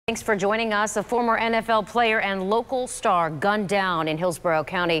Thanks for joining us. A former NFL player and local star gunned down in Hillsborough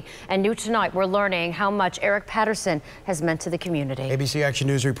County. And new tonight, we're learning how much Eric Patterson has meant to the community. ABC Action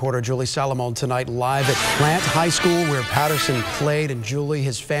News reporter Julie Salomon tonight live at Plant High School where Patterson played. And Julie,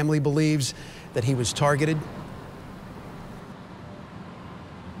 his family believes that he was targeted.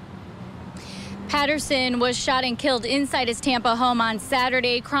 Patterson was shot and killed inside his Tampa home on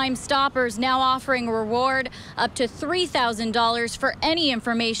Saturday. Crime Stoppers now offering a reward up to $3,000 for any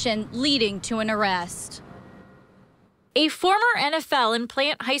information leading to an arrest. A former NFL and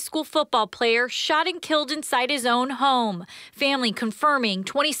Plant High School football player shot and killed inside his own home. Family confirming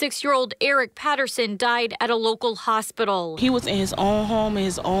 26-year-old Eric Patterson died at a local hospital. He was in his own home, in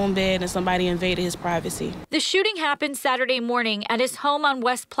his own bed, and somebody invaded his privacy. The shooting happened Saturday morning at his home on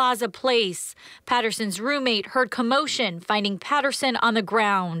West Plaza Place. Patterson's roommate heard commotion, finding Patterson on the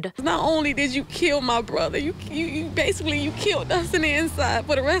ground. Not only did you kill my brother, you basically killed us in the inside.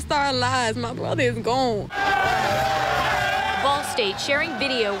 For the rest of our lives, my brother is gone. Ball State sharing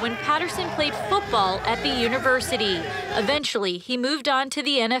video when Patterson played football at the university. Eventually, he moved on to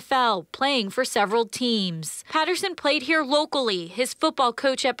the NFL, playing for several teams. Patterson played here locally, his football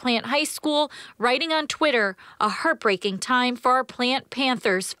coach at Plant High School, writing on Twitter, "A heartbreaking time for our Plant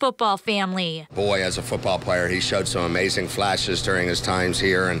Panthers football family." Boy, as a football player, he showed some amazing flashes during his times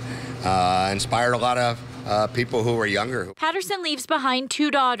here and inspired a lot of people who were younger. Patterson leaves behind two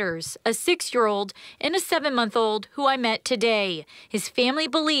daughters, a 6-year-old and a 7-month-old who I met today. His family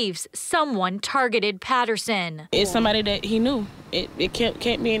believes someone targeted Patterson. It's somebody that he knew. It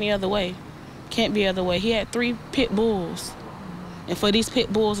can't be any other way. Can't be other way. He had 3 pit bulls. And for these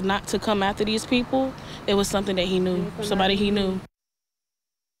pit bulls not to come after these people, it was something that he knew, somebody he knew.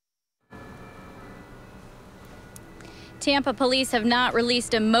 Tampa police have not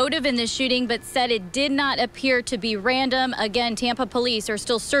released a motive in the shooting, but said it did not appear to be random. Again, Tampa police are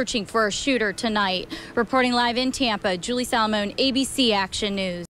still searching for a shooter tonight. Reporting live in Tampa, Julie Salomon, ABC Action News.